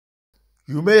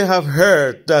You may have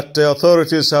heard that the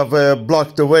authorities have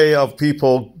blocked the way of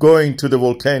people going to the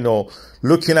volcano.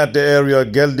 Looking at the area,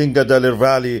 Geldingadalir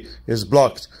Valley is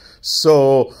blocked.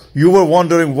 So you were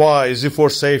wondering why. Is it for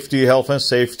safety, health and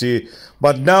safety?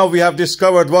 But now we have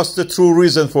discovered what's the true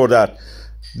reason for that.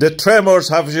 The tremors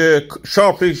have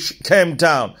sharply came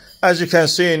down, as you can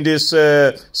see in this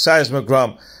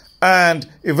seismogram. And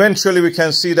eventually we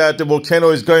can see that the volcano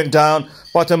is going down,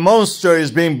 but a monster is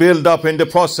being built up in the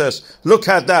process. Look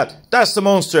at that. That's the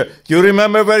monster. You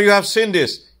remember where you have seen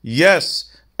this? Yes,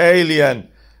 Alien.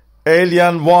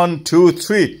 Alien 1, 2,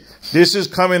 3. This is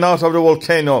coming out of the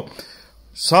volcano.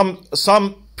 Some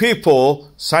people,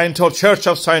 Church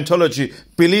of Scientology,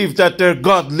 believe that their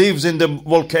God lives in the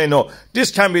volcano.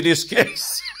 This can be this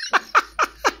case.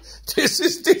 This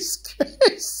is this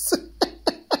case.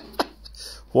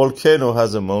 Volcano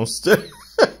has a monster.